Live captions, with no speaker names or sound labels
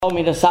Told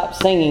me to stop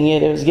singing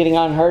it. It was getting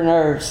on her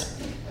nerves.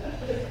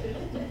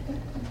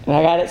 And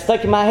I got it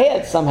stuck in my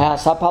head somehow,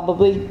 so I'll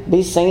probably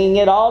be singing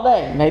it all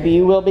day. Maybe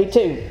you will be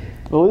too.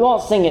 But we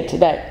won't sing it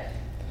today.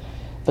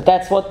 But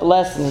that's what the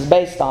lesson is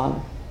based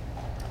on.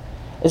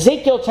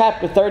 Ezekiel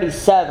chapter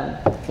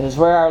 37 is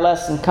where our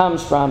lesson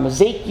comes from.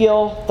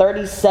 Ezekiel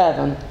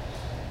 37.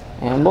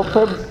 And we'll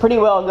pretty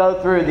well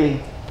go through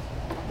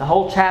the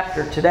whole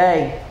chapter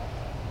today.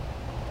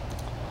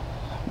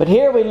 But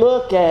here we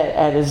look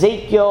at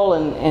Ezekiel,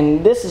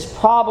 and this is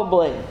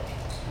probably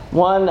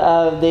one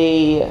of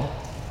the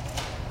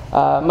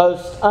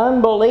most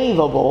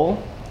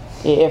unbelievable,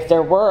 if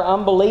there were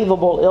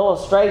unbelievable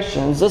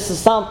illustrations, this is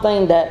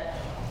something that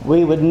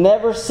we would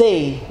never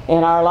see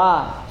in our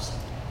lives.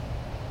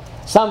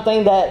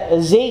 Something that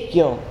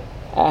Ezekiel,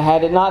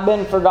 had it not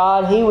been for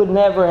God, he would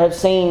never have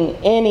seen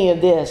any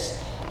of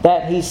this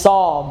that he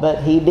saw,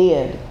 but he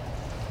did.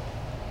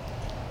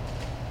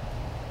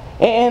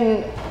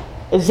 And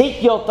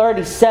Ezekiel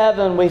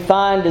 37, we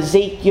find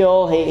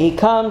Ezekiel, he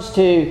comes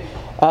to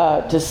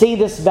see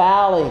this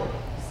valley,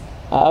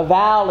 a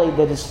valley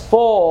that is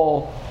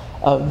full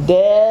of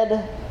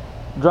dead,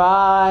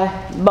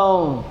 dry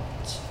bones.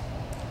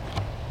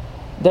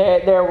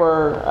 There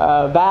were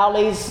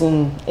valleys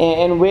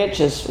in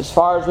which, as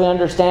far as we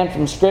understand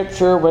from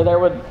Scripture, where there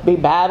would be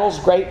battles,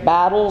 great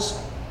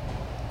battles.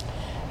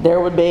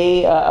 There would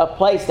be a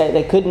place that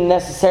they couldn't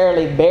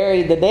necessarily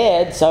bury the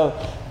dead, so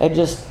they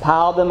just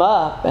piled them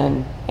up,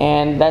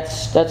 and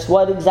that's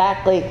what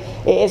exactly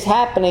is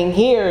happening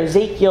here.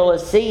 Ezekiel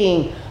is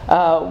seeing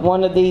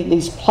one of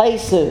these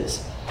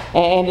places,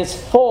 and it's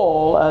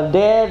full of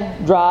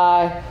dead,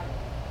 dry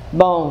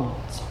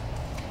bones.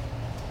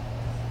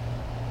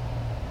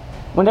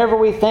 Whenever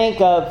we think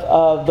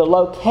of the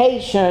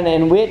location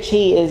in which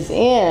he is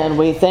in,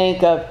 we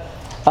think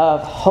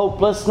of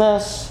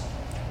hopelessness,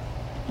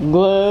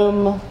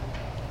 gloom,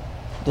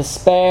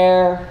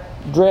 despair,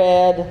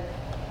 dread.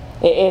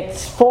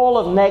 It's full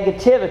of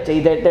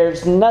negativity.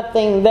 There's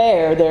nothing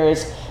there. There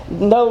is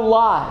no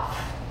life.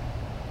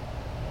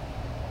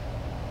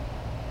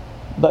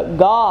 But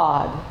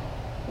God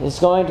is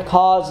going to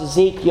cause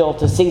Ezekiel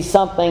to see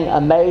something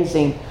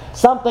amazing,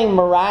 something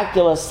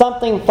miraculous,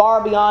 something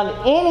far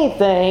beyond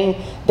anything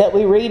that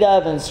we read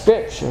of in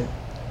Scripture.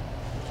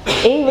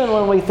 Even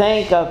when we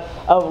think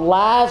of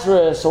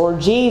Lazarus or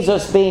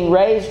Jesus being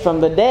raised from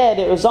the dead,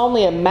 it was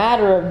only a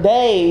matter of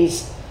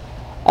days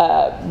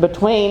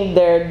between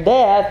their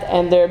death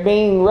and their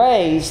being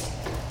raised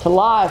to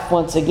life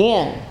once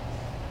again.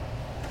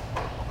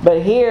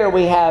 But here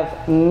we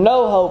have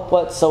no hope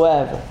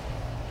whatsoever.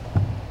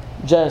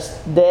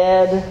 Just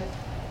dead,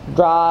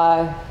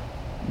 dry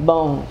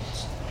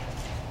bones.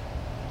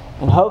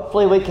 And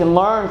hopefully we can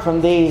learn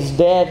from these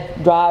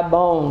dead, dry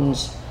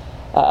bones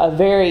a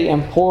very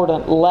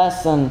important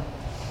lesson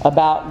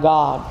about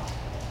God.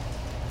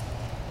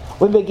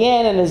 We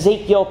begin in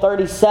Ezekiel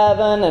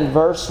 37 and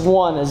verse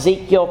 1.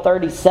 Ezekiel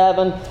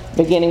 37,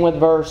 beginning with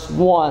verse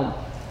 1.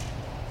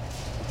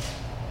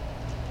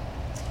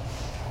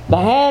 The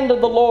hand of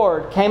the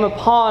Lord came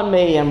upon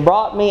me and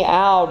brought me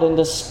out in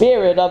the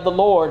spirit of the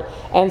Lord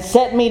and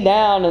set me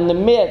down in the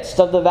midst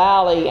of the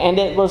valley, and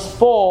it was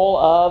full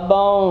of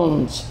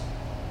bones.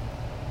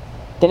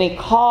 Then he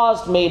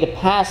caused me to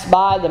pass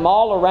by them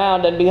all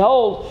around, and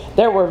behold,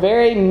 there were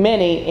very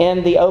many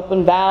in the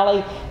open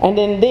valley, and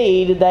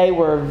indeed they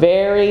were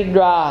very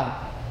dry.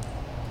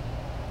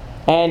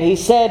 And he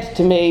said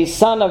to me,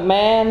 Son of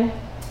man,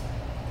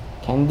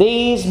 can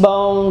these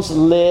bones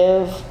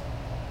live?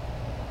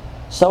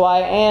 So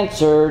I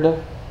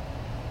answered,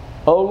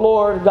 O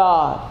Lord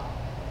God,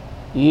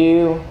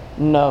 you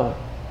know.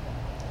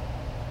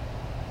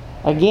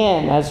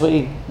 Again, as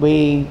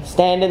we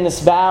stand in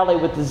this valley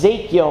with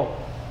Ezekiel,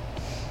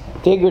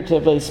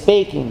 figuratively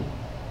speaking,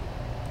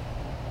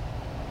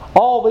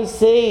 all we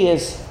see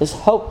is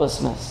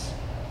hopelessness,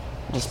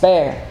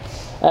 despair.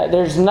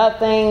 There's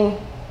nothing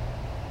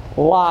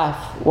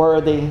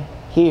life-worthy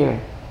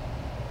here.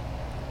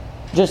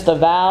 Just a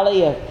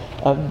valley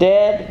of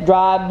dead,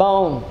 dry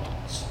bones.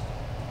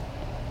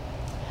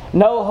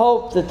 No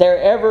hope that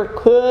there ever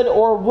could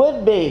or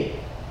would be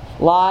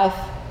life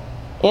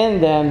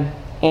in them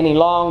any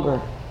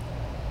longer.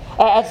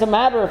 As a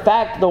matter of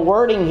fact, the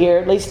wording here,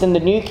 at least in the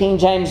New King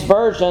James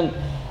Version,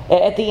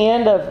 at the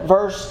end of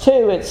verse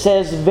 2, it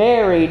says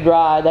very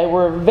dry. They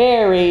were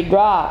very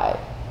dry.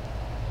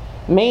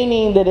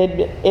 Meaning that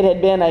it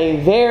had been a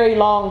very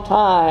long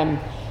time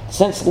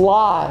since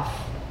life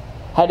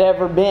had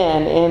ever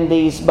been in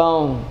these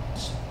bones.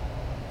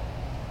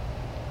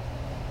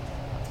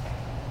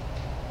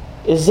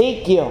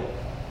 Ezekiel,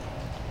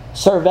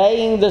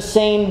 surveying the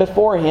scene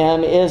before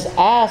him, is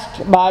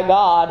asked by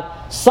God,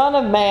 Son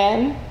of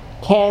man,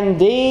 can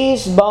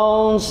these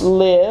bones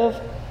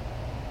live?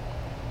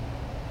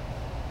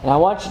 And I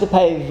want you to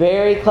pay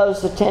very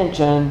close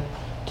attention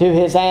to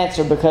his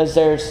answer, because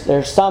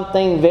there's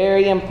something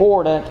very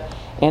important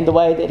in the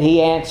way that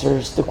he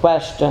answers the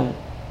question.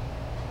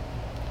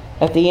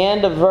 At the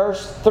end of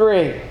verse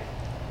 3,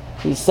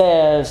 he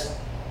says,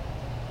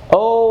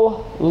 O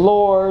O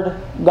Lord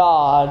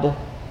God,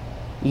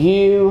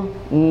 you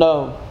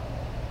know.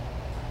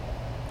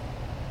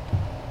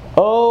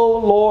 O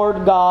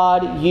Lord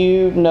God,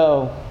 you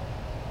know.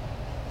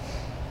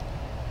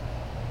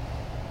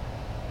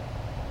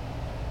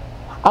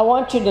 I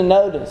want you to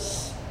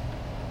notice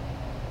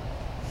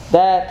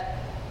that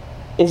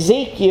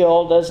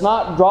Ezekiel does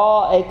not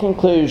draw a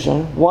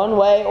conclusion one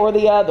way or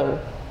the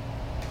other,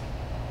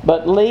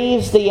 but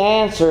leaves the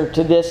answer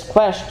to this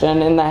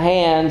question in the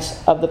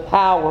hands of the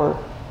power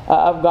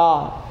of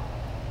God.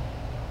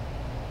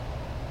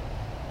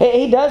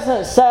 He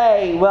doesn't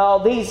say, well,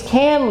 these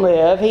can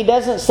live. He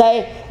doesn't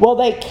say, well,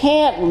 they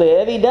can't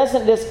live. He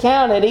doesn't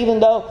discount it, even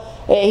though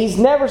he's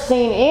never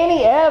seen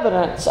any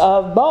evidence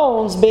of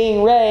bones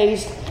being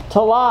raised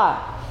to life.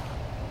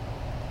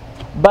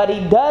 But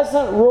he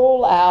doesn't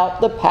rule out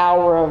the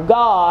power of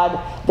God,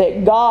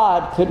 that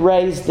God could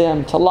raise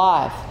them to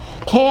life.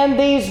 Can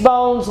these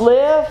bones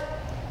live?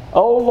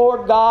 Oh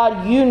Lord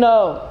God, you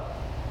know.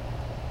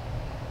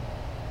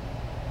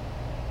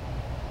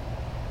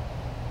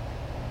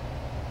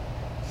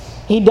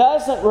 He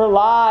doesn't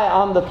rely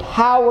on the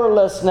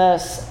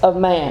powerlessness of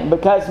man,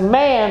 because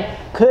man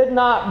could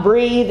not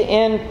breathe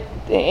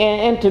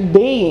into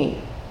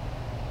being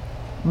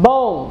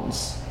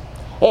bones.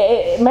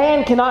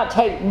 Man cannot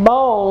take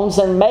bones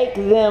and make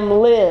them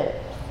live.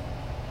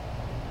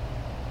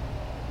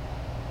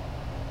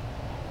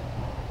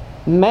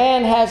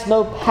 Man has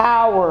no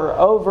power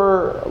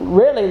over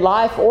really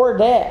life or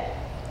death.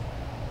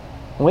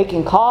 We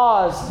can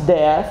cause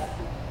death,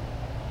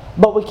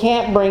 but we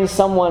can't bring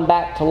someone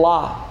back to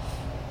life.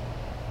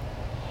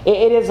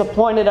 It is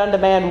appointed unto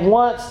man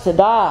once to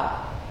die.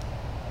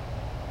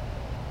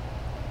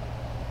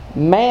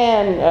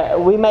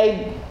 Man, we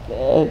may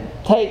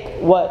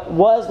take what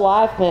was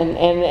life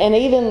and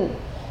even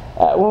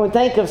when we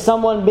think of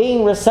someone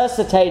being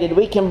resuscitated,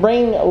 we can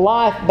bring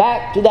life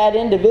back to that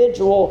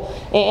individual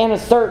in a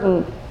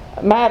certain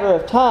matter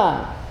of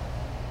time.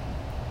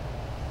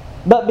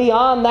 But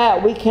beyond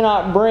that, we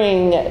cannot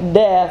bring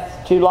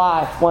death to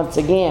life once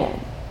again.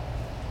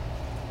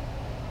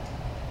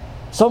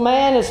 So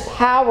man is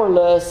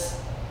powerless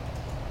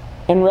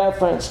in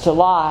reference to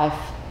life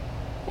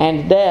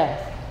and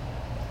death.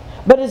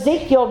 But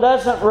Ezekiel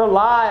doesn't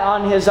rely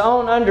on his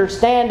own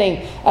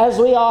understanding as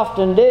we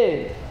often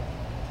do.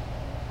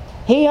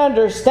 He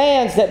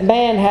understands that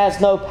man has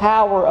no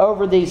power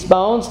over these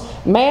bones.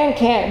 Man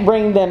can't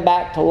bring them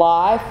back to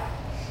life.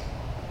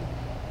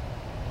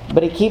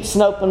 But he keeps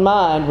an open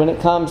mind when it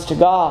comes to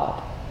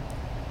God,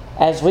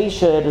 as we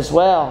should as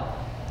well.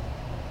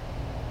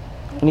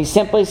 And he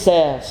simply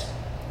says,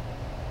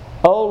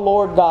 O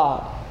Lord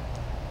God,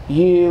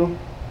 you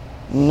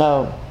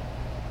know.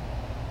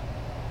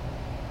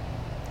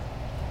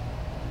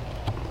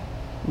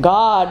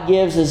 God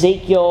gives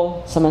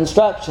Ezekiel some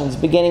instructions,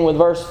 beginning with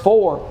verse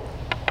 4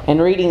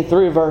 and reading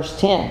through verse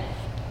 10.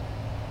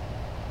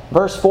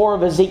 Verse 4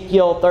 of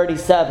Ezekiel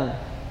 37.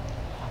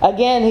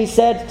 Again he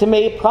said to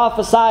me,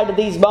 prophesy to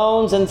these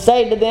bones and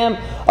say to them,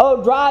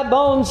 O dry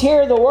bones,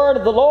 hear the word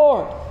of the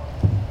Lord.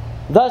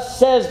 Thus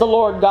says the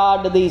Lord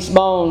God to these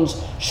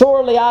bones,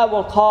 surely I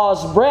will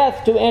cause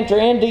breath to enter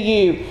into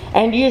you,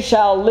 and you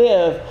shall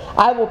live.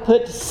 I will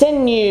put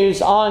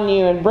sinews on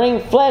you and bring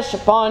flesh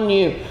upon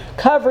you,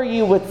 cover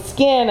you with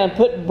skin and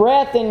put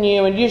breath in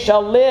you, and you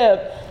shall live.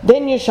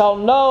 Then you shall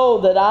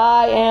know that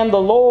I am the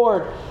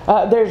Lord.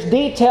 There's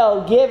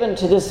detail given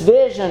to this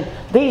vision.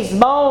 These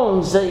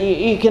bones,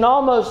 you can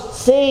almost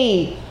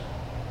see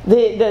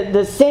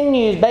the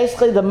sinews,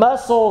 basically the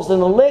muscles and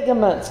the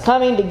ligaments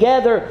coming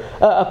together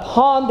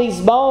upon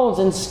these bones,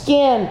 and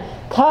skin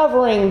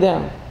covering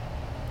them.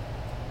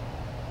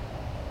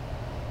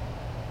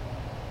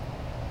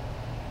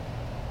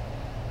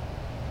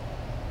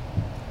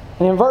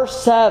 And in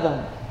verse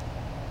 7,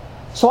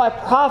 so I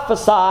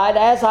prophesied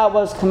as I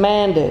was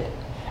commanded.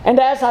 And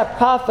as I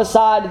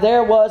prophesied,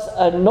 there was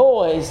a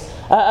noise,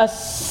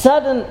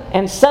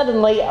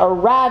 suddenly a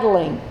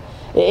rattling.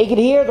 You could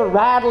hear the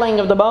rattling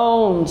of the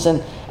bones,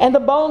 and the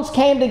bones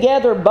came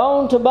together,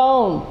 bone to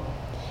bone.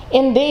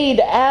 Indeed,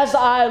 as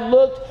I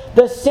looked,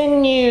 the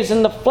sinews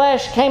and the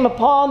flesh came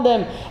upon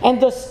them,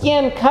 and the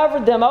skin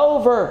covered them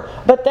over,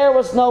 but there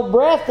was no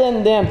breath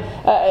in them.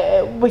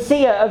 We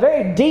see a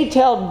very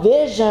detailed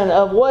vision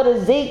of what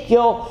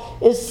Ezekiel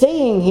is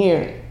seeing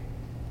here.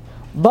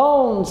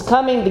 Bones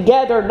coming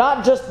together,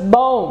 not just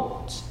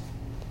bones,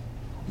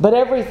 but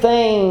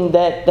everything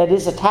that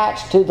is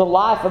attached to the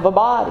life of a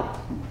body,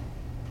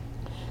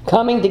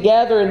 coming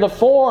together in the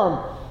form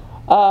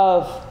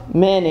of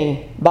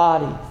many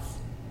bodies.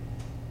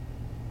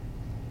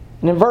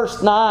 And in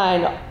verse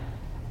 9,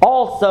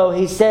 also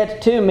he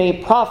said to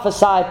me,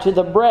 prophesy to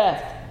the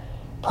breath.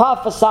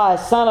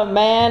 Prophesy, Son of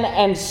man,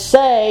 and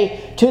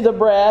say to the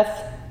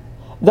breath,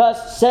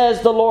 thus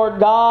says the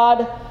Lord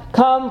God,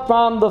 come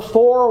from the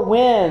four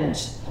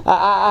winds.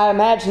 I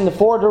imagine the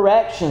four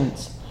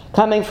directions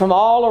coming from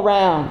all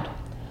around.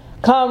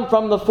 Come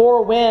from the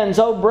four winds,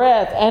 O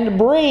breath, and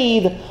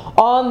breathe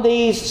on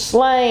these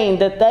slain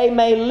that they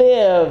may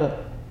live.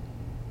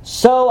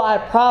 So I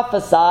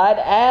prophesied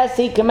as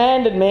he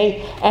commanded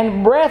me,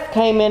 and breath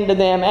came into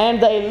them,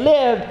 and they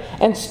lived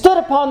and stood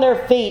upon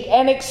their feet,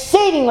 an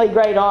exceedingly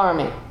great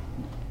army.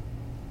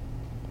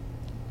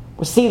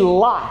 We see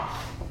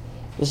life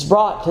is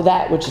brought to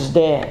that which is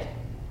dead.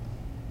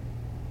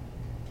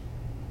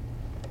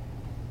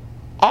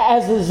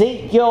 As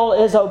Ezekiel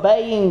is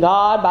obeying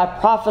God by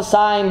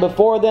prophesying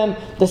before them,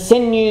 the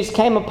sinews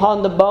came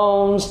upon the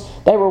bones.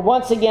 They were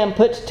once again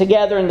put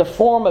together in the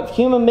form of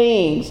human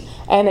beings,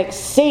 an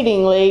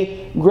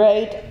exceedingly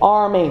great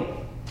army.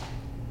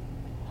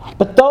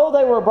 But though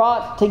they were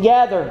brought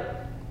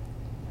together,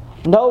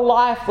 no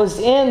life was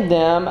in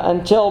them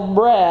until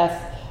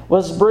breath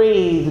was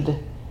breathed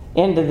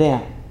into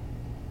them.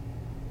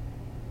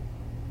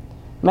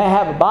 May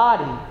have a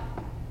body.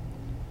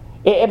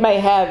 It may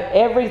have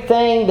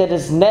everything that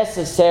is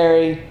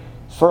necessary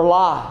for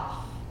life.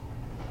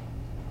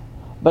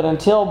 But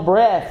until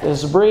breath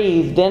is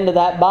breathed into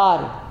that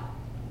body,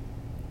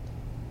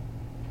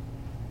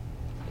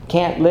 it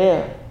can't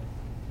live.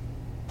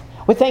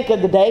 We think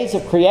of the days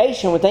of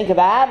creation. We think of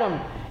Adam.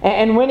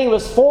 And when he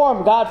was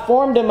formed, God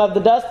formed him of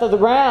the dust of the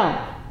ground.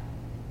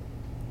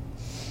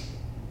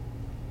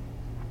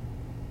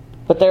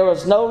 But there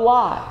was no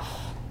life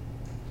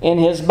in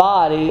his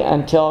body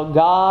until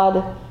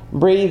God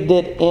breathed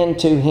it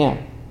into him.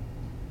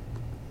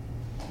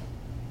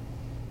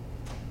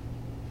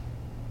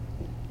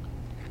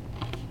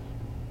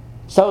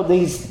 So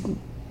these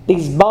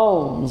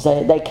bones,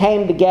 they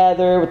came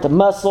together with the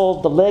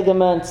muscles, the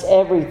ligaments,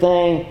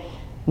 everything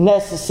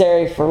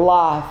necessary for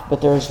life.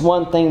 But there's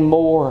one thing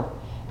more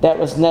that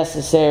was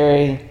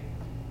necessary: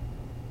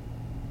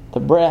 the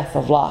breath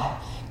of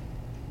life.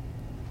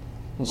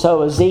 And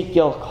so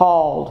Ezekiel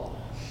called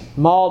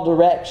from all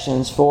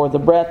directions for the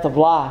breath of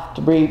life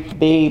to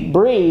be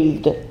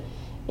breathed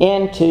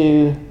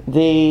into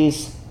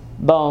these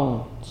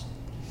bones.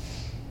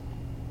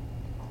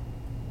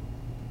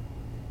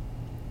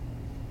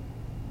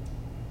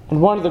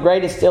 And one of the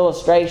greatest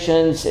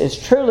illustrations is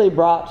truly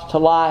brought to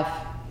life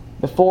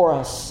before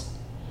us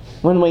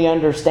when we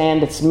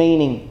understand its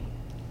meaning.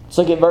 Let's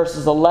look at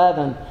verses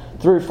 11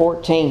 through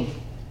 14.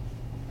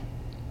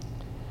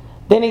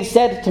 Then he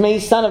said to me,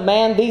 Son of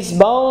man, these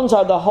bones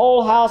are the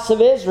whole house of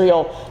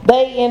Israel.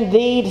 They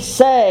indeed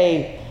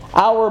say,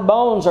 Our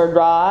bones are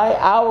dry,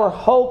 our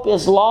hope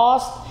is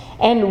lost,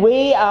 and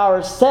we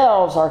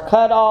ourselves are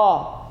cut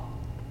off.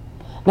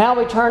 Now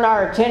we turn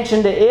our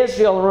attention to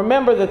Israel.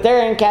 Remember that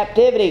they're in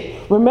captivity.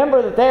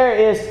 Remember that there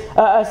is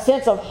a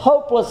sense of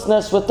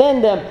hopelessness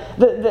within them.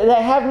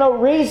 They have no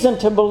reason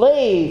to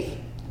believe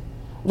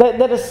that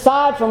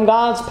aside from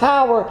God's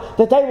power,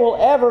 that they will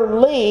ever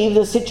leave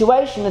the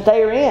situation that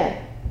they are in.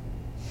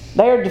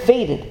 They are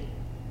defeated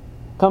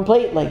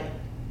completely.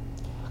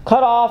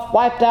 Cut off,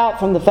 wiped out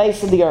from the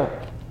face of the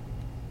earth.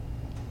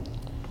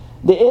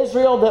 The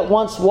Israel that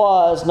once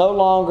was no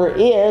longer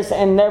is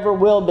and never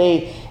will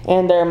be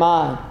in their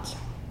minds.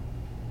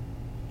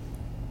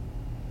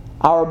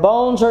 Our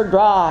bones are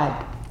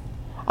dried.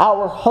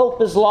 Our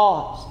hope is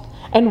lost.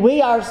 And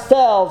we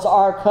ourselves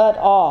are cut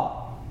off.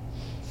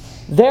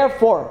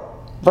 Therefore,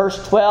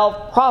 verse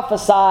 12,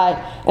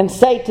 prophesy and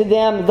say to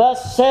them,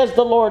 Thus says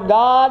the Lord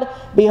God,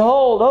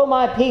 Behold, O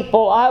my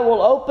people, I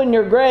will open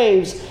your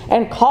graves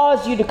and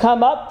cause you to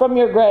come up from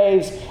your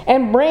graves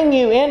and bring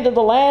you into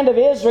the land of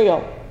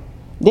Israel.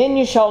 Then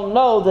you shall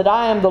know that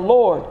I am the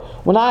Lord.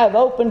 When I have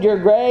opened your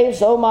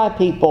graves, O my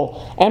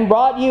people, and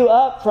brought you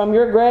up from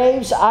your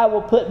graves, I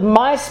will put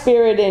my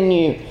spirit in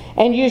you,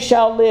 and you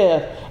shall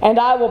live, and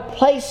I will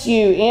place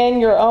you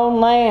in your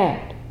own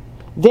land.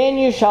 Then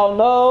you shall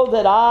know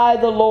that I,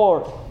 the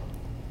Lord,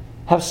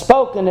 have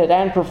spoken it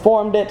and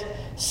performed it,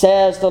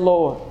 says the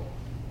Lord.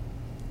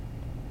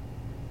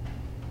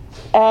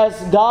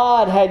 As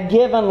God had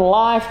given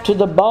life to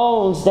the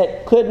bones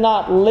that could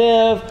not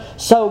live,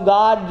 so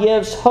God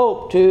gives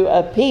hope to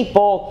a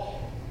people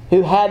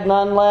who had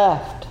none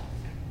left.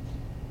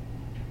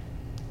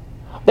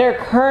 Their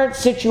current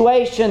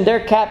situation,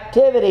 their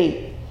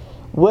captivity,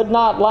 would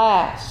not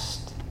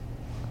last,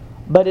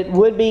 but it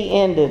would be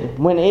ended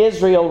when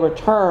Israel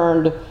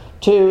returned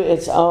to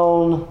its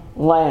own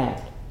land.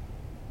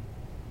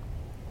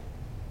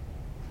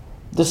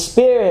 The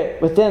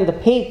spirit within the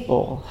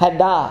people had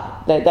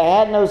died. They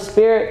had no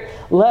spirit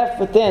left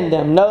within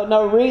them.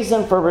 No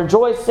reason for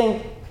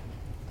rejoicing.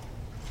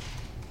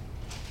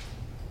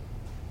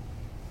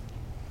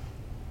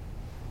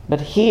 But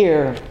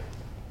here,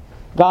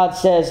 God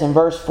says in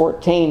verse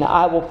 14,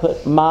 I will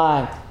put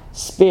my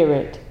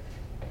spirit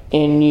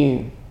in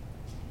you.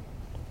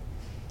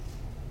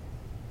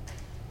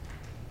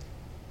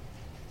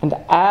 And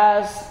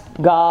as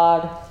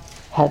God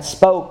had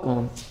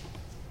spoken,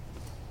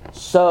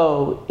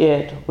 so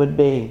it would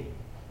be.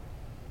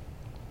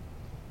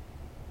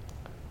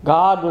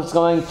 God was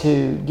going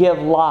to give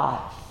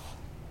life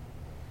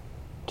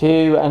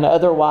to an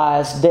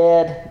otherwise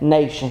dead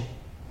nation.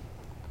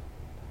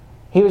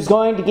 He was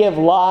going to give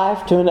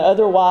life to an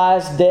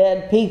otherwise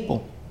dead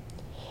people.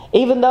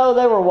 Even though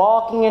they were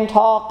walking and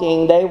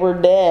talking, they were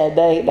dead.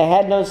 They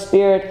had no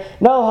spirit,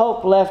 no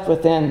hope left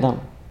within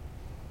them.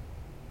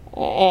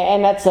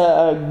 And that's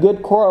a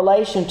good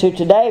correlation to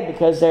today,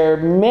 because there are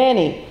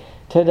many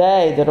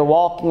today that are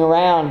walking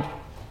around.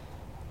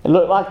 It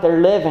look like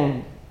they're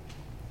living,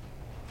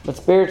 but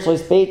spiritually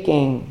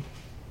speaking,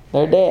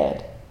 they're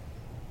dead.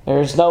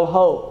 There's no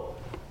hope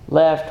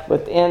left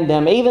within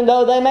them, even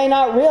though they may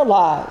not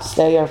realize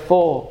they are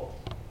full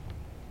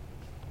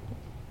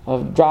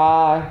of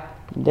dry,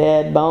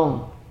 dead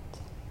bones.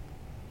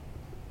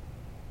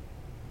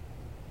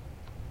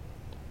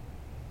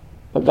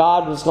 But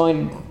God was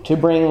going to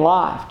bring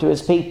life to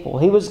His people.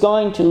 He was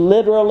going to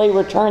literally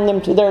return them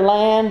to their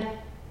land.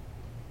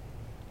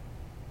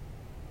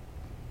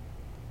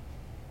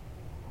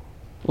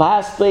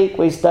 Last week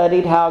we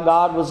studied how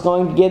God was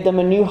going to give them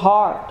a new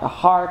heart, a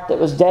heart that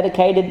was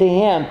dedicated to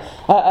Him,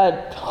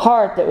 a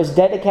heart that was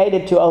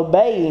dedicated to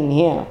obeying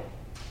Him.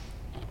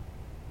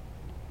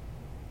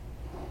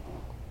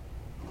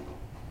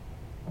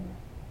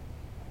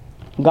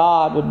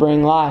 God would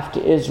bring life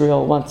to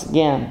Israel once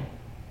again.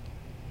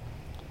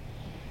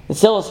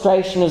 This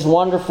illustration is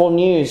wonderful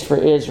news for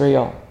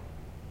Israel.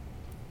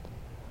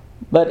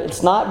 But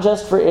it's not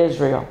just for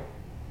Israel.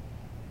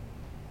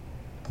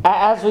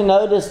 As we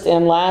noticed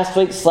in last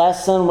week's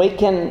lesson, we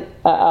can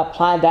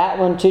apply that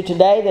one to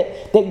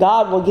today, that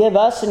God will give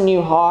us a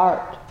new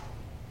heart.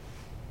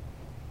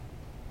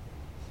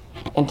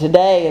 And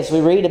today, as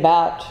we read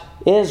about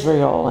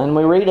Israel and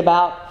we read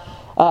about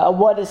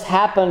what has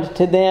happened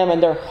to them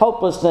and their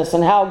hopelessness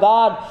and how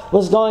God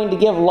was going to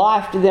give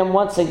life to them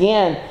once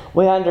again,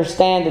 we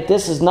understand that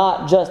this is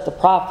not just a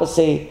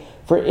prophecy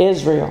for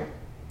Israel,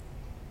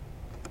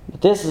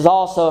 but this is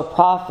also a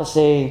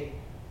prophecy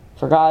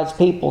for God's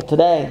people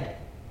today.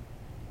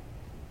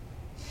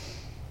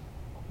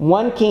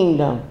 One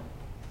kingdom,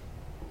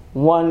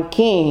 one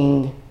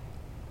king,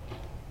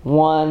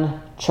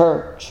 one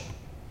church.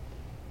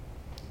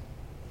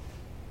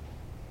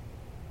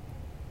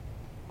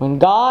 When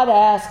God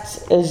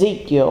asks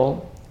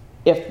Ezekiel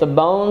if the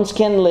bones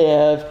can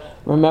live,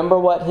 remember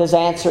what his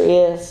answer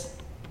is?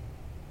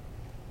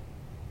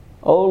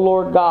 "O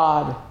Lord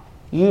God,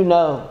 you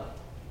know.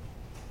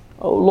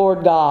 O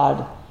Lord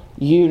God,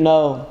 you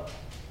know."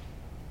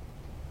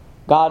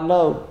 God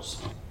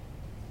knows.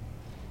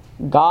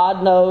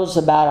 God knows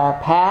about our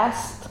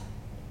past.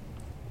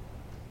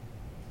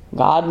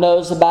 God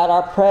knows about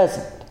our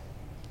present.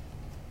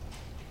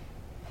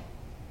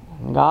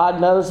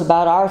 God knows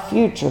about our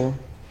future.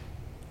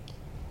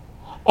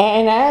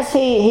 And as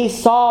he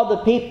saw the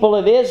people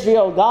of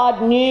Israel,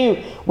 God knew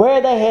where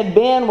they had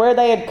been, where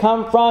they had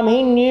come from.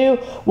 He knew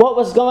what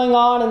was going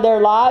on in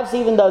their lives,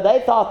 even though they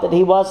thought that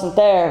He wasn't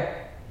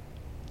there.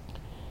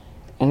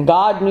 And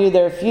God knew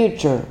their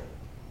future.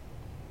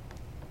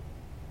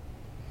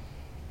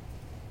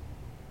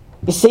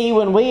 You see,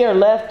 when we are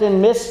left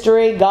in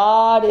mystery,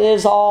 God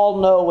is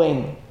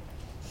all-knowing.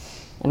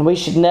 And we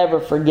should never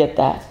forget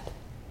that.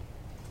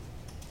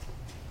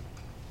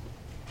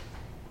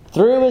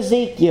 Through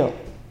Ezekiel,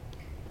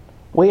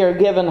 we are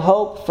given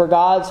hope for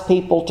God's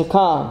people to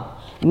come.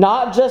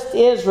 Not just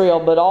Israel,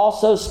 but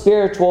also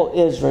spiritual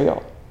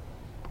Israel.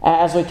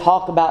 As we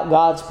talk about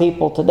God's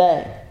people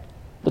today,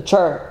 the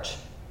church.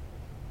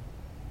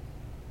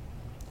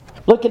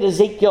 Look at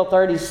Ezekiel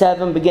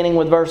 37, beginning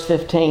with verse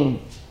 15.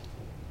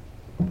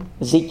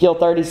 Ezekiel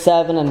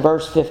 37 and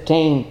verse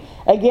 15.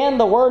 "Again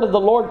the word of the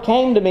Lord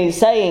came to me,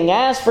 saying,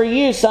 As for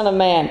you, son of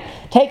man,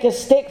 take a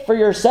stick for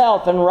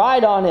yourself and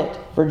write on it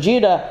for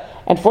Judah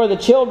and for the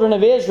children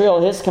of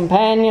Israel, his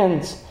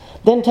companions.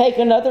 Then take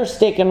another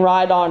stick and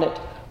write on it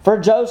for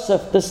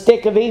Joseph, the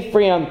stick of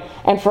Ephraim,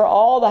 and for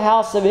all the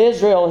house of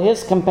Israel,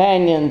 his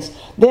companions.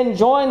 Then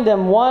join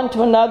them one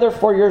to another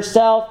for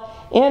yourself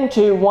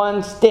into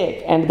one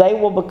stick, and they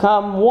will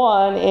become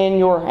one in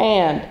your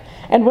hand.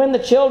 And when the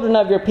children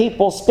of your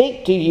people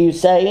speak to you,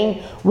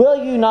 saying,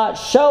 Will you not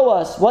show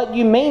us what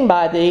you mean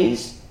by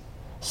these?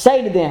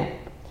 Say to them,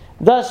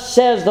 Thus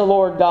says the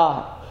Lord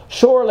God,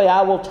 Surely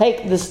I will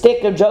take the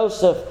stick of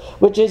Joseph,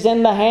 which is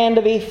in the hand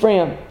of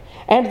Ephraim,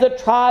 and the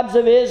tribes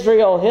of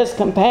Israel, his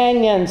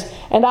companions,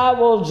 and I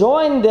will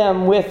join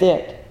them with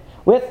it,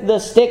 with the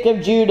stick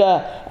of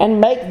Judah,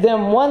 and make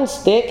them one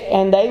stick,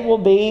 and they will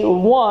be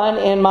one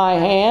in my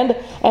hand,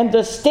 and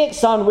the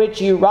sticks on which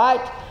you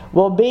write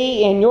will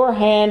be in your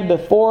hand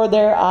before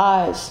their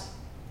eyes.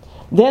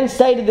 Then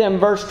say to them,"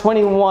 verse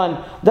 21,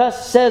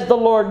 "Thus says the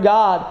Lord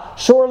God,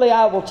 Surely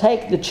I will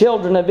take the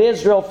children of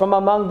Israel from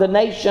among the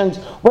nations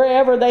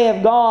wherever they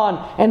have gone,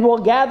 and will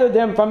gather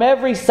them from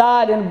every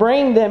side and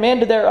bring them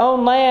into their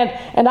own land,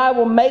 and I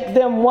will make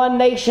them one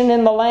nation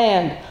in the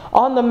land,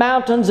 on the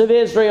mountains of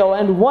Israel,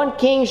 and one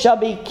king shall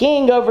be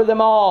king over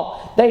them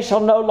all. They shall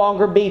no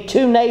longer be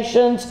two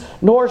nations,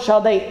 nor shall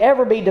they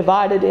ever be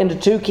divided into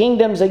two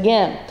kingdoms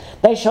again.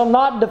 They shall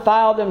not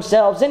defile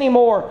themselves any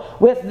more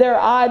with their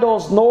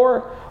idols,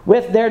 nor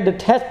with their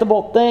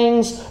detestable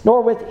things,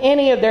 nor with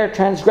any of their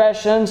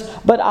transgressions,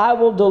 but I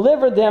will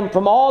deliver them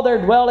from all their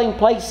dwelling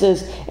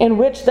places in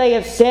which they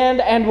have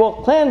sinned, and will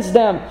cleanse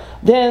them.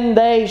 Then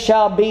they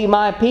shall be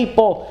my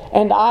people,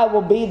 and I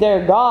will be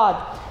their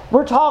God.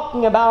 We're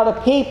talking about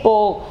a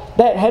people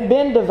that had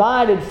been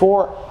divided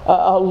for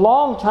a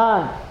long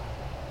time.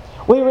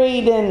 We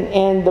read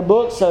in the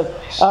books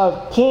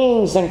of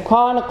Kings and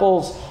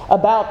Chronicles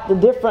about the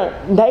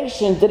different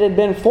nations that had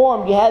been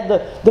formed. You had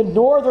the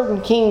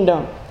northern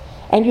kingdom,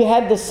 and you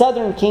had the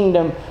southern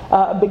kingdom.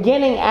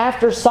 Beginning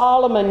after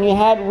Solomon, you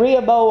had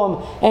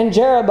Rehoboam and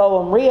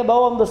Jeroboam.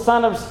 Rehoboam, the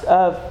son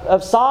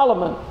of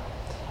Solomon,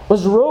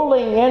 was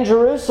ruling in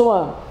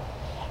Jerusalem.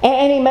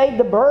 And he made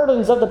the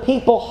burdens of the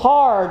people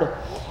hard.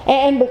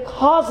 And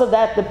because of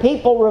that, the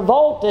people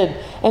revolted.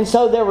 And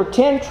so there were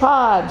 10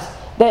 tribes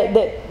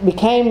that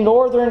became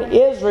northern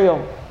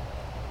Israel,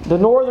 the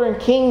northern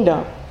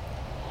kingdom.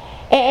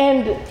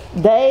 And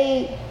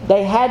they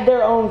had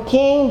their own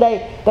king.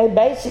 They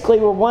basically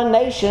were one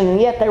nation,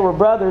 and yet they were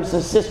brothers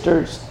and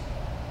sisters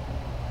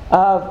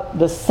of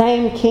the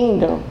same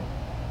kingdom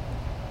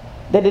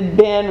that had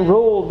been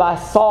ruled by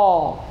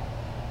Saul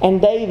and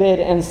David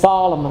and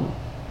Solomon.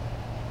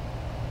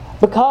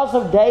 Because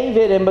of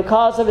David and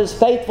because of his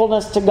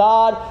faithfulness to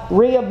God,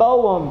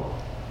 Rehoboam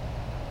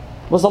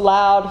was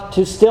allowed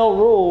to still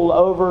rule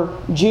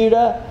over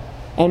Judah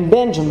and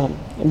Benjamin.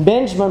 And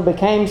Benjamin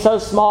became so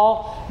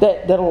small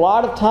that a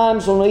lot of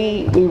times when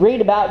we read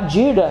about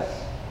Judah,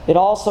 it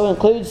also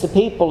includes the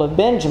people of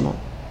Benjamin.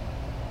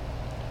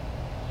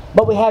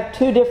 But we have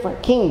 2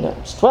 different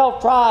kingdoms,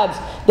 12 tribes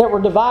that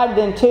were divided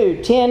in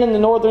 2, 10 in the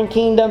northern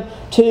kingdom,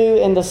 2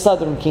 in the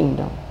southern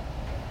kingdom.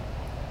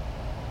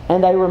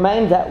 And they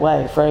remained that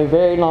way for a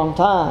very long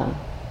time.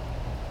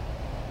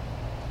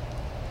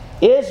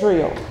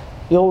 Israel,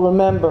 you'll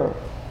remember,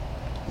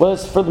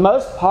 was for the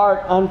most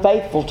part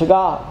unfaithful to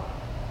God.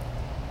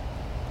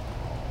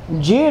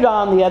 Judah,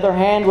 on the other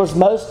hand, was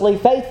mostly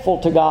faithful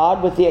to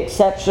God, with the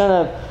exception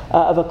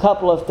of a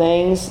couple of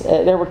things.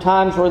 There were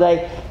times where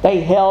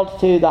they held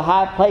to the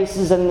high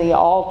places and the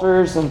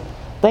altars and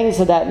things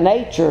of that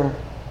nature.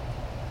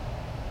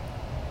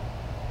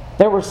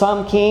 There were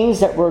some kings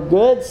that were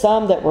good,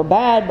 some that were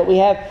bad, but we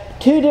have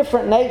 2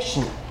 different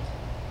nations.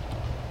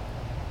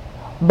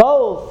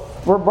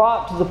 Both were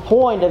brought to the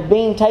point of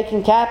being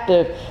taken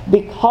captive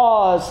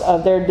because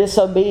of their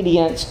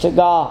disobedience to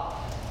God.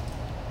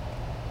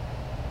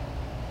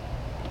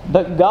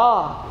 But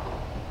God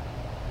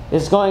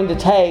is going to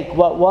take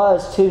what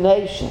was 2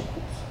 nations,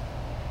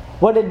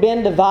 what had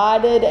been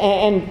divided,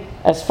 and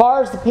as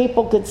far as the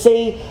people could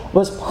see,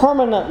 was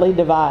permanently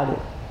divided.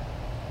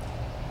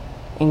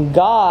 And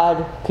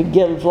God could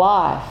give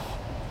life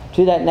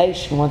to that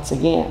nation once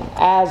again,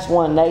 as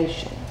one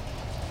nation.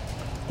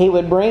 He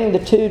would bring the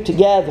 2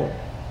 together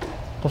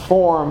to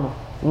form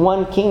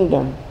one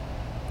kingdom.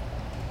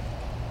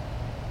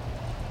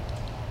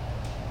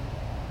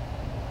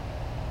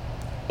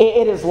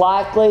 It is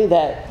likely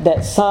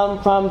that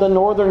some from the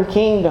northern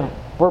kingdom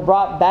were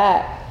brought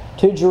back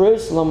to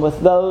Jerusalem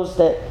with those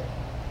that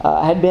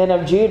had been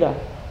of Judah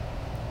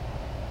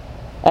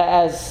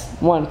as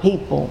one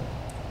people,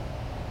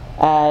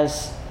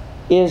 as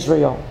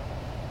Israel.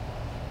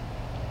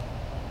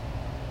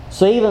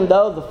 So even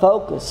though the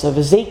focus of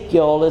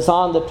Ezekiel is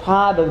on the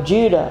tribe of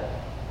Judah,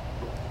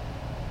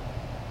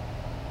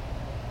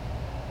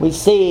 we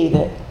see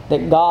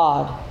that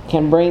God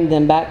can bring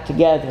them back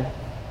together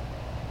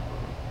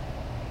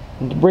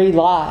and to breathe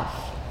life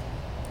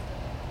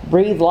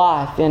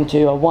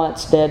into a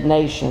once dead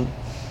nation.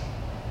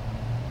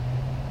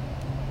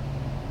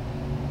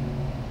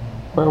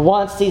 Where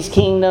once these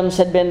kingdoms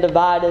had been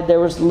divided,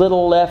 there was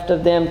little left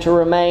of them to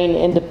remain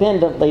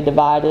independently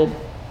divided.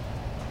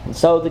 And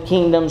so the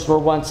kingdoms were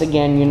once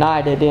again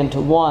united into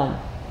one.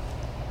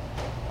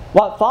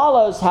 What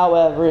follows,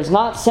 however, is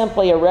not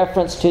simply a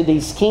reference to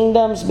these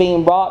kingdoms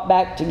being brought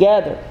back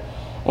together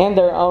in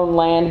their own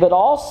land, but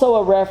also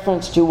a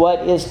reference to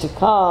what is to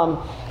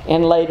come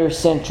in later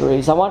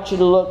centuries. I want you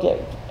to look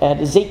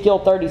at Ezekiel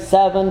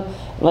 37.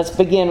 Let's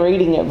begin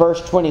reading at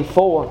verse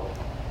 24.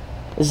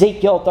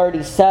 Ezekiel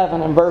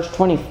 37 and verse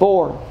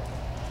 24.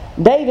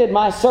 David,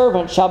 my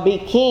servant, shall be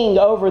king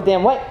over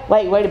them. Wait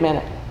a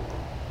minute.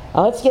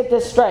 Now let's get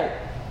this straight.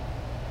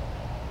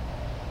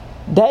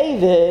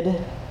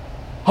 David,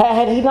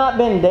 had he not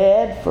been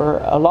dead for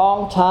a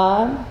long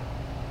time?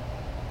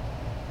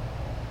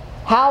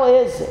 How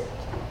is it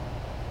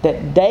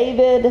that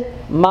David,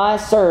 my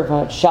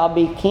servant, shall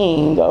be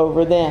king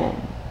over them?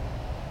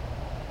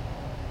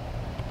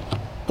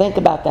 Think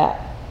about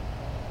that.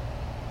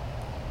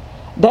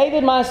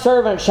 David my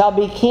servant shall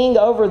be king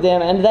over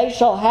them, and they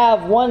shall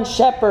have one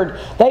shepherd.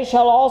 They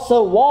shall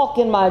also walk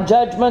in my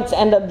judgments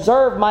and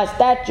observe my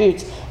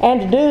statutes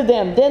and do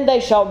them. Then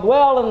they shall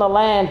dwell in the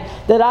land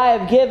that I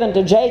have given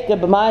to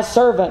Jacob my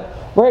servant,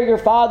 where your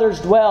fathers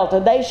dwelt,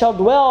 and they shall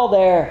dwell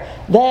there,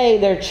 they,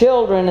 their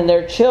children, and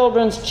their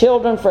children's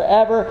children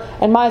forever,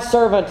 and my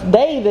servant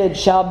David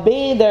shall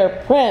be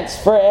their prince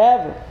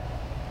forever.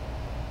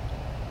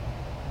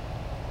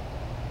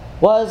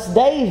 was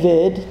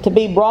David to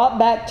be brought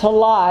back to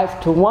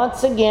life to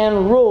once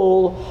again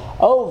rule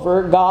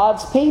over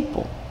God's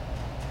people.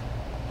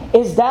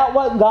 Is that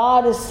what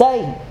God is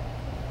saying?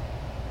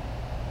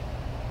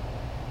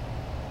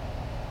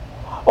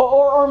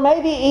 Or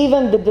maybe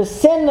even the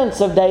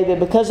descendants of David,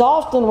 because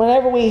often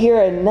whenever we hear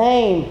a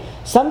name,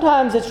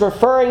 sometimes it's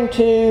referring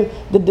to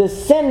the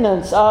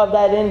descendants of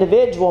that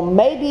individual.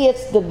 Maybe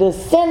it's the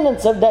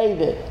descendants of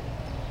David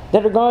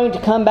that are going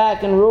to come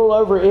back and rule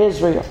over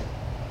Israel.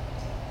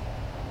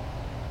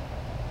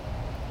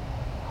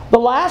 The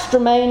last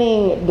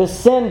remaining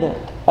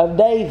descendant of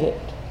David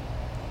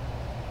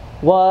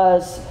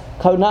was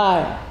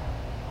Coniah,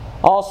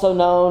 also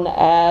known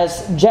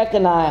as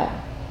Jeconiah.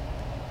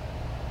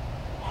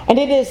 And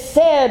it is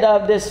said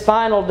of this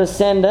final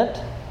descendant,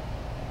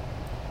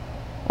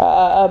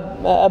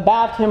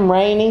 about him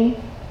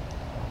reigning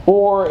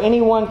or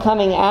anyone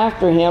coming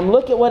after him.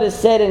 Look at what is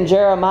said in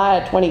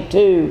Jeremiah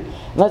 22.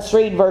 Let's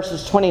read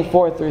verses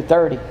 24 through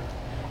 30.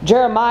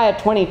 Jeremiah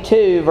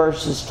 22,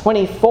 verses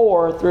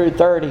 24 through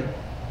 30.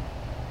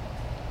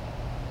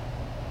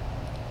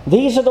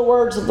 These are the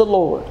words of the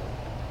Lord.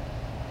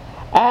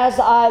 As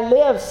I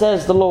live,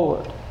 says the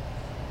Lord,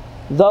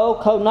 though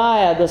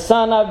Coniah, the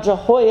son of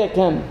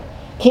Jehoiakim,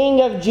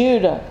 king of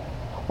Judah,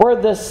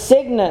 were the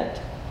signet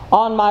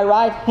on my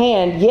right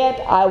hand, yet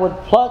I would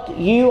pluck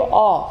you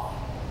off.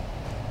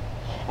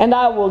 And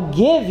I will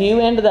give you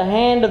into the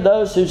hand of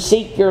those who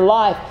seek your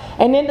life,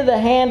 and into the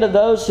hand of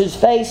those whose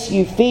face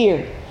you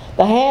fear,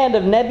 the hand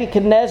of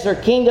Nebuchadnezzar,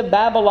 king of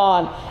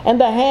Babylon, and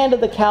the hand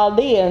of the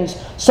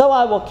Chaldeans. So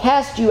I will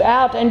cast you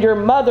out and your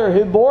mother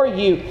who bore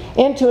you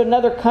into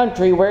another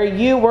country where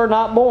you were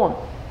not born,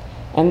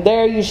 and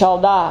there you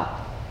shall die.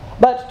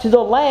 But to the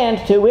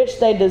land to which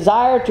they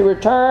desire to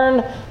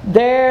return,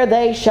 there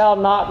they shall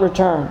not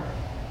return.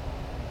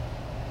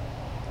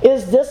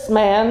 Is this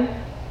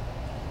man,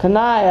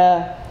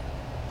 Coniah,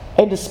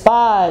 a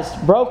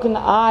despised, broken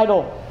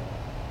idol,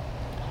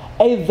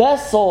 a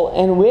vessel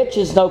in which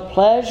is no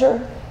pleasure?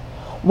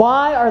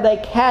 Why are they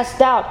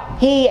cast out,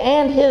 he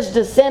and his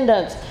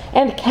descendants,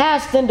 and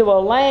cast into a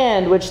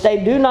land which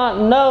they do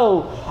not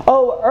know?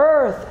 O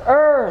earth,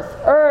 earth,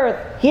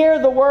 earth, hear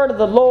the word of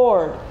the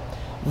Lord.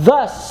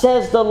 Thus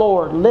says the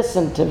Lord.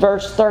 Listen to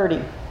verse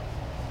 30.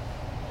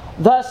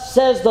 Thus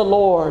says the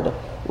Lord,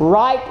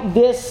 write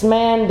this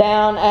man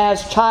down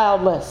as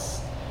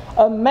childless,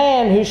 a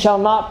man who shall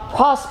not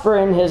prosper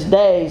in his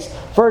days,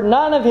 for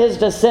none of his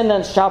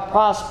descendants shall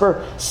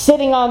prosper,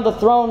 sitting on the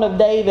throne of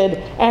David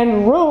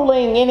and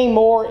ruling any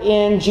more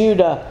in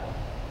Judah.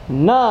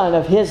 None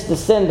of his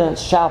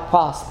descendants shall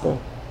prosper.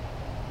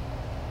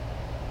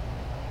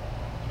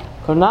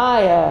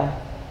 Coniah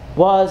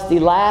was the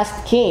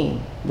last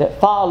king that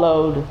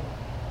followed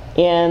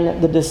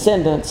in the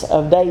descendants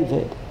of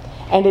David.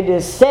 And it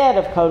is said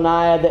of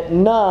Coniah that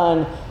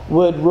none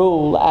would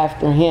rule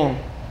after him.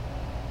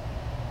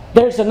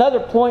 There's another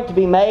point to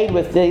be made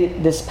with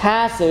this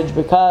passage,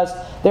 because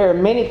there are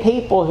many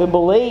people who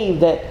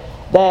believe that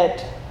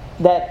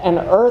an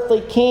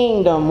earthly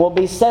kingdom will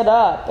be set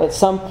up at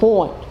some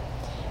point.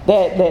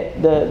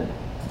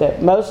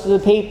 That most of the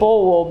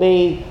people will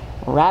be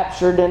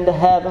raptured into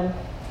heaven.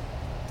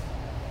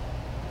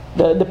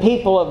 The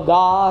people of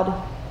God.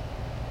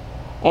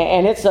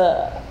 And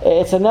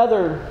it's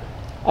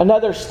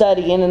another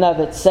study in and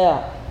of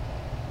itself.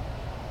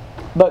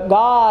 But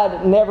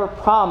God never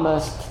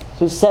promised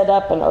to set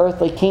up an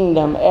earthly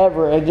kingdom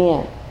ever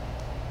again.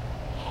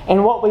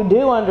 And what we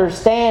do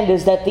understand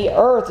is that the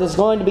earth is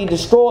going to be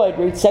destroyed.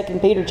 Read 2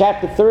 Peter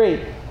chapter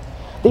 3.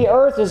 The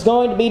earth is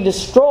going to be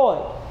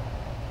destroyed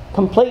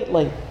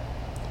completely.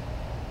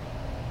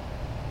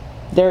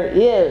 There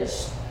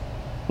is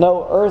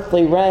no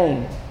earthly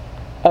reign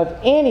of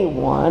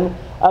anyone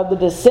of the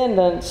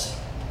descendants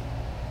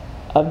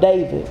of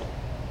David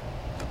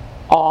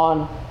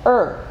on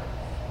earth.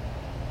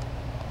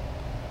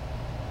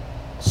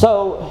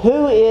 So,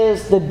 who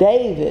is the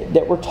David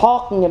that we're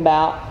talking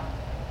about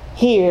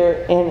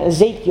here in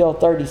Ezekiel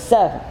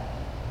 37?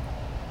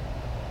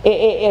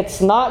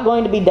 It's not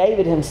going to be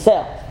David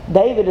himself.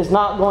 David is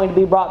not going to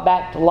be brought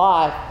back to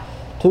life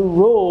to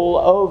rule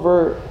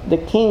over the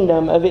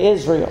kingdom of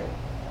Israel.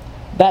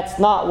 That's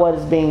not what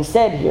is being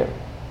said here.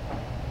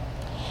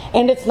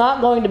 And it's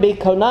not going to be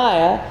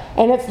Coniah,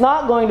 and it's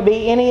not going to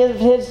be any of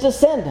his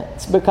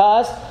descendants,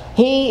 because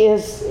he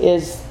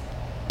is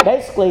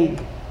basically,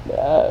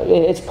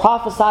 it's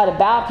prophesied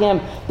about him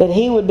that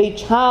he would be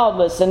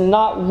childless, and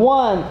not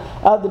one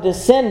of the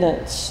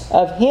descendants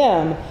of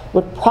him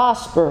would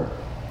prosper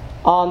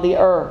on the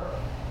earth,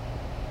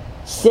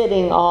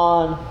 sitting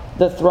on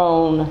the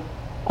throne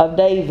of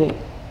David.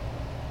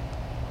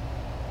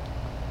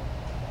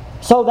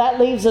 So that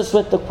leaves us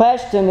with the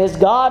question, is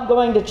God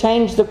going to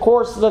change the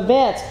course of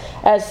events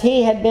as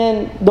He had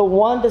been the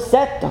one to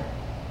set them?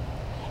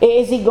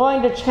 Is He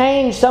going to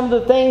change some of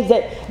the things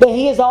that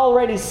He has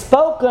already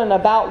spoken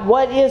about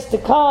what is to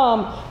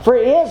come for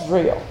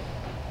Israel?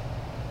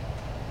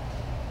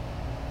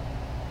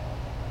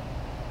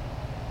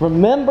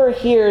 Remember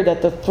here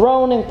that the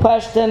throne in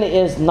question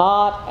is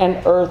not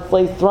an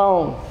earthly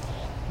throne,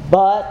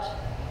 but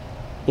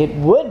it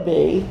would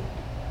be,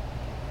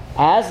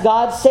 as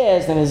God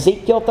says in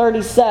Ezekiel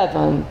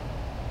 37,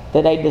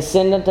 that a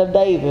descendant of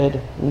David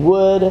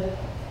would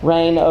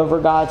reign over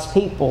God's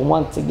people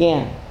once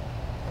again.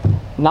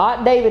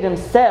 Not David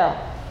himself,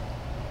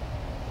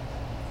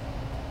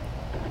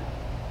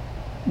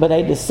 but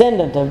a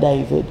descendant of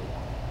David.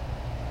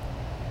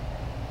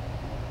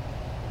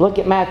 Look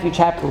at Matthew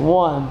chapter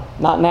 1,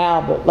 not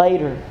now, but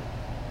later.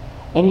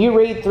 And you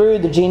read through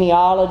the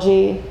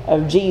genealogy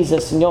of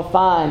Jesus, and you'll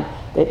find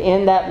that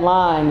in that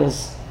line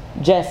is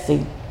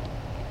Jesse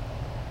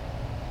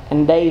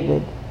and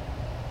David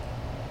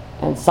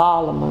and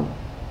Solomon.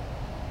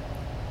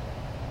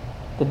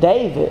 The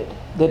David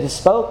that is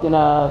spoken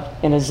of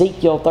in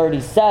Ezekiel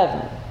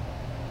 37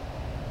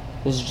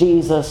 is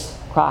Jesus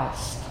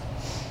Christ.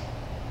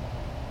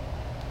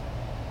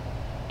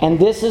 And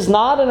this is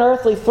not an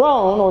earthly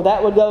throne, or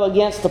that would go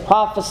against the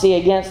prophecy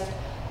against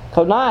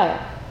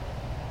Coniah.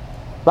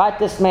 Write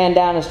this man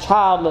down as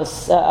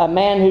childless, a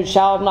man who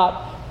shall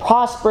not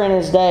prosper in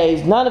his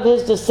days. None of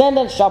his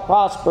descendants shall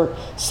prosper,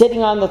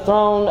 sitting on the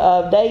throne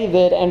of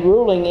David and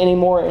ruling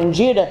anymore in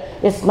Judah.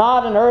 It's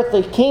not an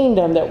earthly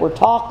kingdom that we're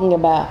talking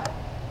about,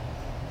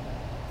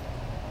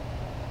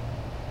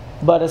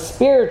 but a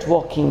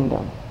spiritual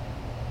kingdom.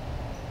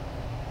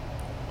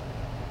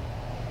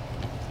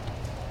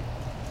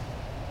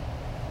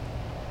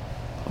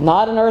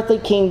 Not an earthly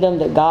kingdom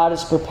that God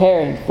is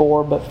preparing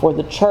for, but for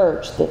the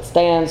church that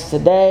stands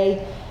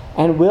today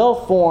and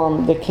will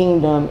form the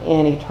kingdom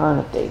in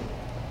eternity.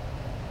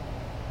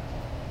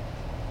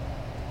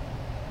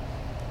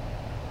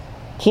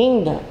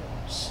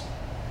 Kingdoms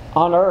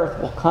on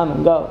earth will come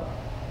and go,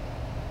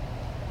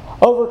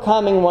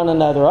 overcoming one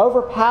another,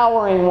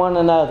 overpowering one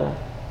another.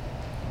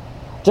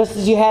 Just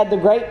as you had the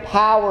great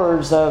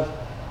powers of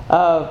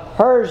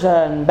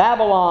Persia and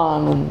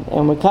Babylon,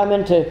 and we come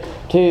into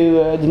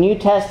the New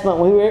Testament,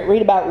 we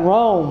read about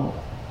Rome.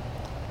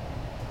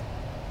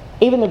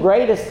 Even the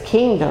greatest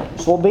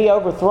kingdoms will be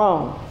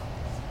overthrown.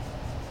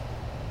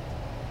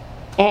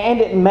 And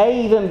it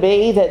may even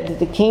be that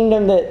the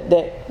kingdom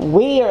that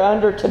we are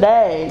under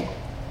today,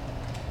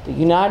 the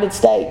United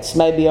States,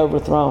 may be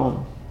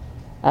overthrown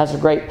as a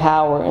great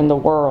power in the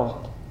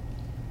world.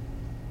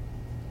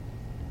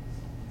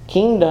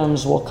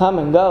 Kingdoms will come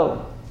and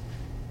go.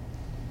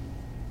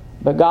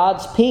 But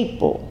God's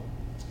people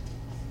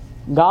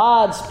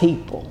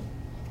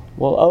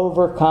will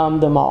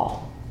overcome them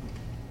all.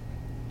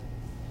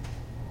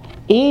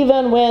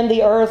 Even when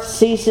the earth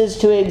ceases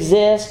to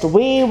exist,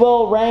 we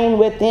will reign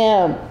with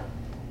Him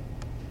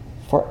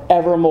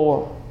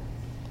forevermore.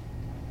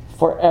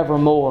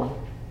 Forevermore.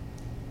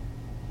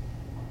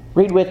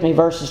 Read with me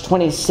verses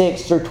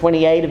 26 through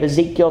 28 of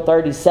Ezekiel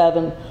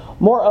 37.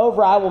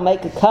 Moreover, I will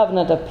make a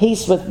covenant of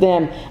peace with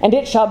them, and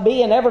it shall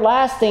be an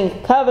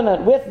everlasting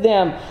covenant with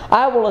them.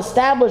 I will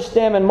establish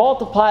them and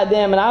multiply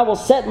them, and I will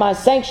set my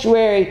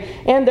sanctuary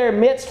in their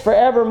midst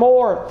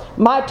forevermore.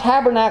 My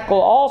tabernacle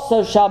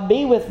also shall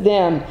be with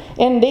them.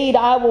 Indeed,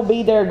 I will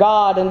be their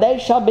God, and they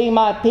shall be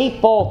my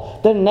people.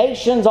 The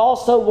nations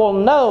also will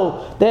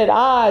know that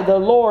I, the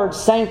Lord,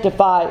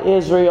 sanctify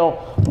Israel,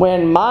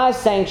 when my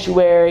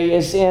sanctuary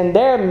is in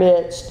their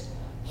midst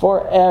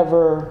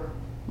forevermore.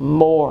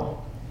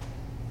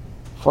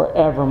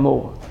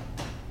 Forevermore.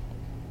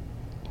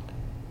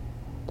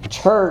 The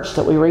church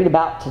that we read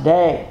about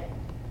today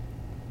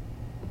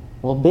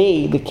will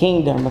be the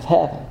kingdom of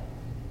heaven,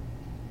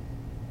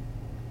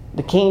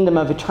 the kingdom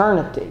of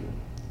eternity.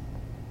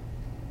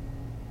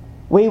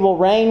 We will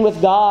reign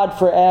with God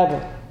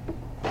forever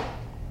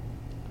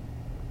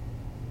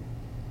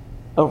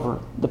over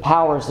the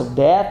powers of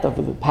death,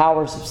 over the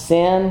powers of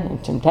sin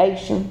and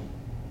temptation.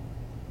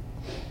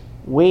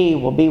 We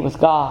will be with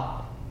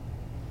God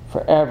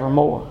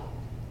forevermore.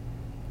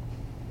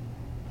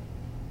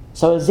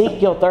 So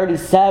Ezekiel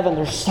 37,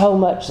 there's so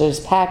much that is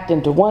packed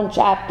into one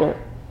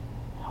chapter.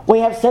 We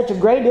have such a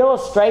great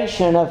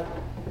illustration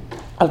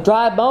of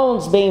dry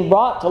bones being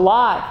brought to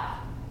life.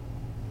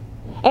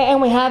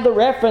 And we have the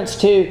reference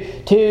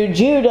to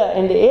Judah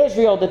and to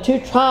Israel, the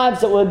two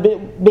tribes that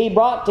would be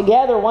brought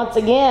together once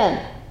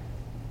again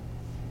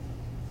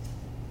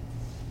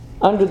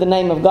under the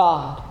name of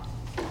God.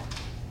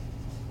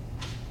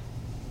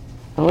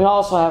 And we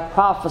also have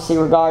prophecy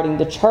regarding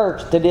the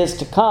church that is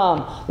to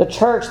come, the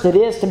church that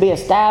is to be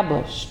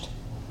established,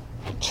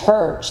 the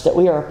church that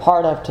we are a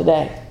part of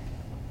today.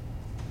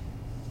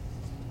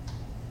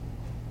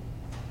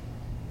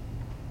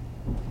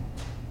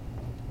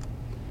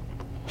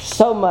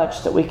 So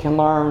much that we can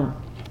learn.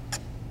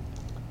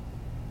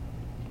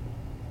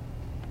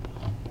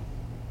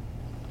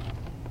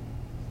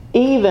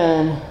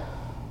 Even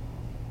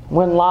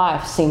when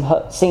life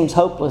seems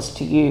hopeless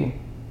to you.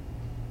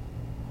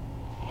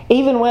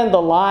 Even when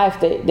the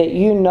life that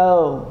you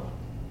know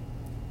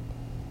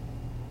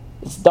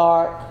is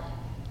dark,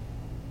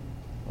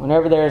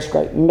 whenever there is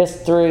great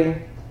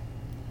mystery,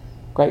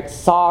 great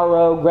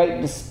sorrow,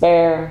 great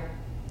despair,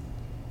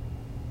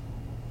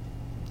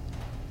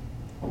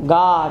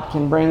 God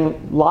can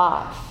bring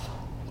life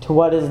to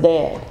what is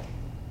dead.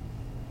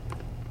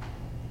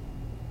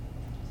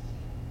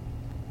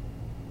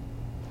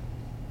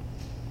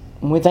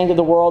 When we think of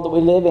the world that we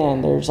live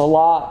in, there's a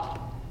lot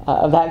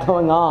of that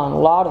going on, a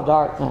lot of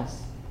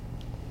darkness,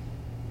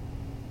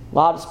 a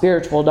lot of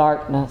spiritual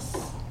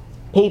darkness.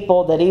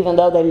 People that even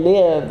though they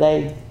live,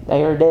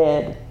 they are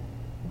dead.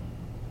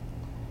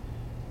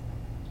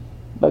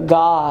 But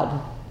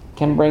God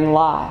can bring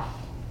life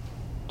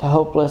to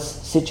hopeless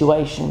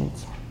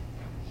situations.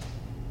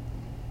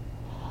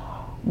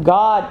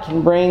 God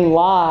can bring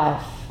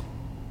life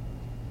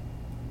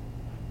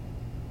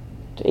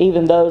to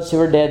even those who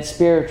are dead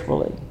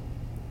spiritually.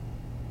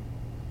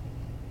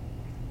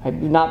 Maybe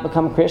you've not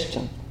become a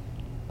Christian.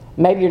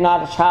 Maybe you're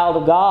not a child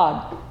of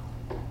God.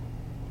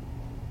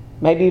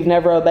 Maybe you've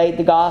never obeyed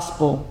the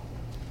gospel.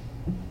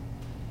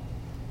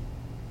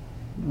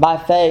 By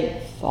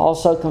faith,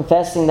 also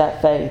confessing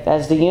that faith,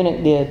 as the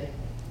eunuch did.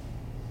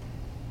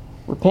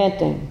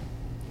 Repenting.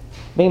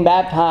 Being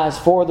baptized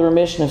for the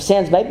remission of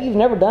sins. Maybe you've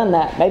never done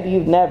that. Maybe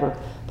you've never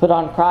put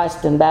on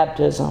Christ in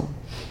baptism.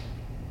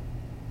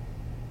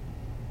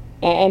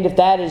 And if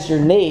that is your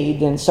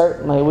need, then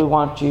certainly we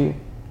want you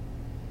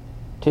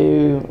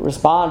to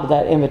respond to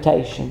that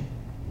invitation.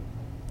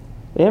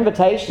 The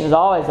invitation is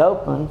always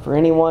open for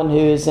anyone who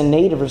is in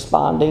need of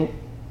responding.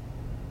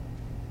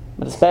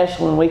 But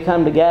especially when we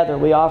come together,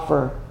 we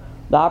offer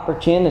the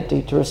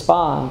opportunity to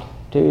respond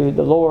to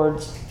the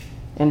Lord's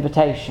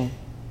invitation.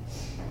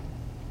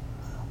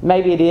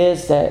 Maybe it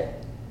is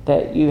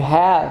that you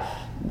have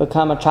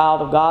become a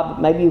child of God,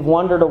 but maybe you've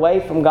wandered away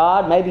from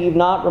God. Maybe you've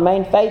not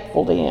remained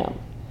faithful to Him.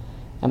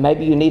 And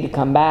maybe you need to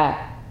come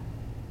back.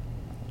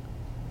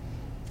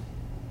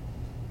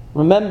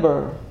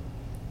 Remember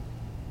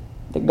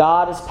that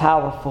God is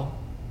powerful.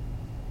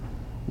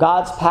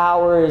 God's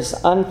power is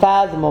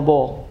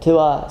unfathomable to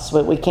us.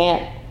 We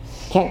can't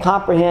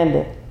comprehend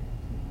it.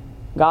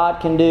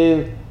 God can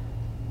do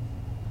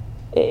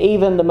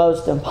even the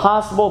most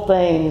impossible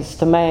things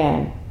to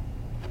man.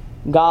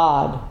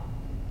 God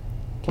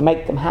can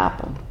make them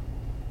happen.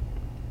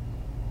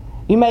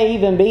 You may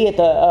even be at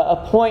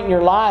a point in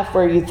your life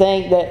where you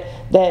think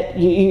that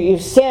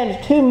you've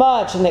sinned too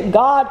much and that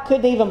God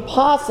couldn't even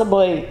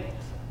possibly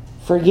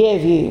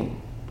forgive you.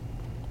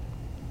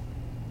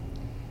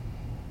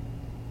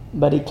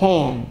 But He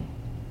can.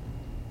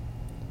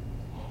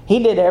 He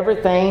did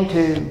everything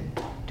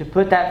to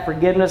put that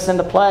forgiveness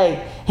into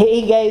play.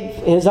 He gave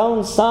His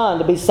own Son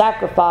to be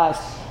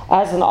sacrificed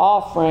as an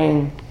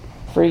offering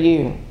for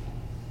you.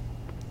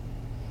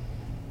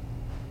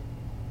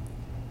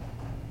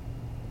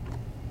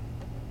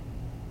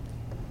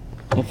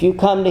 If you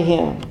come to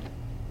Him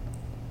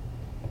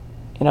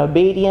in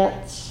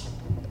obedience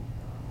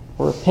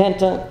or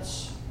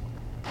repentance,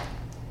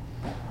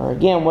 or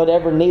again,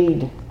 whatever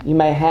need you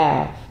may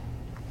have,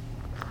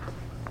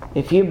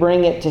 if you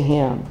bring it to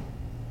Him,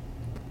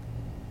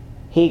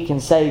 He can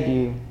save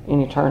you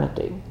in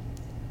eternity.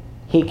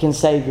 He can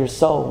save your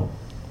soul.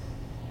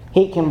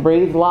 He can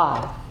breathe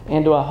life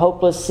into a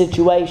hopeless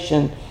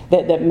situation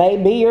that may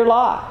be your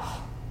life.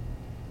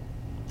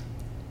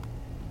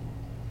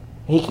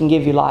 He can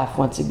give you life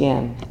once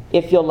again,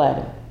 if you'll let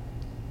Him.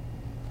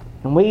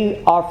 And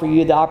we offer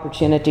you the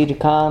opportunity to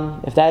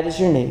come, if that is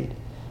your need,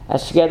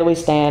 as together we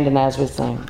stand and as we sing.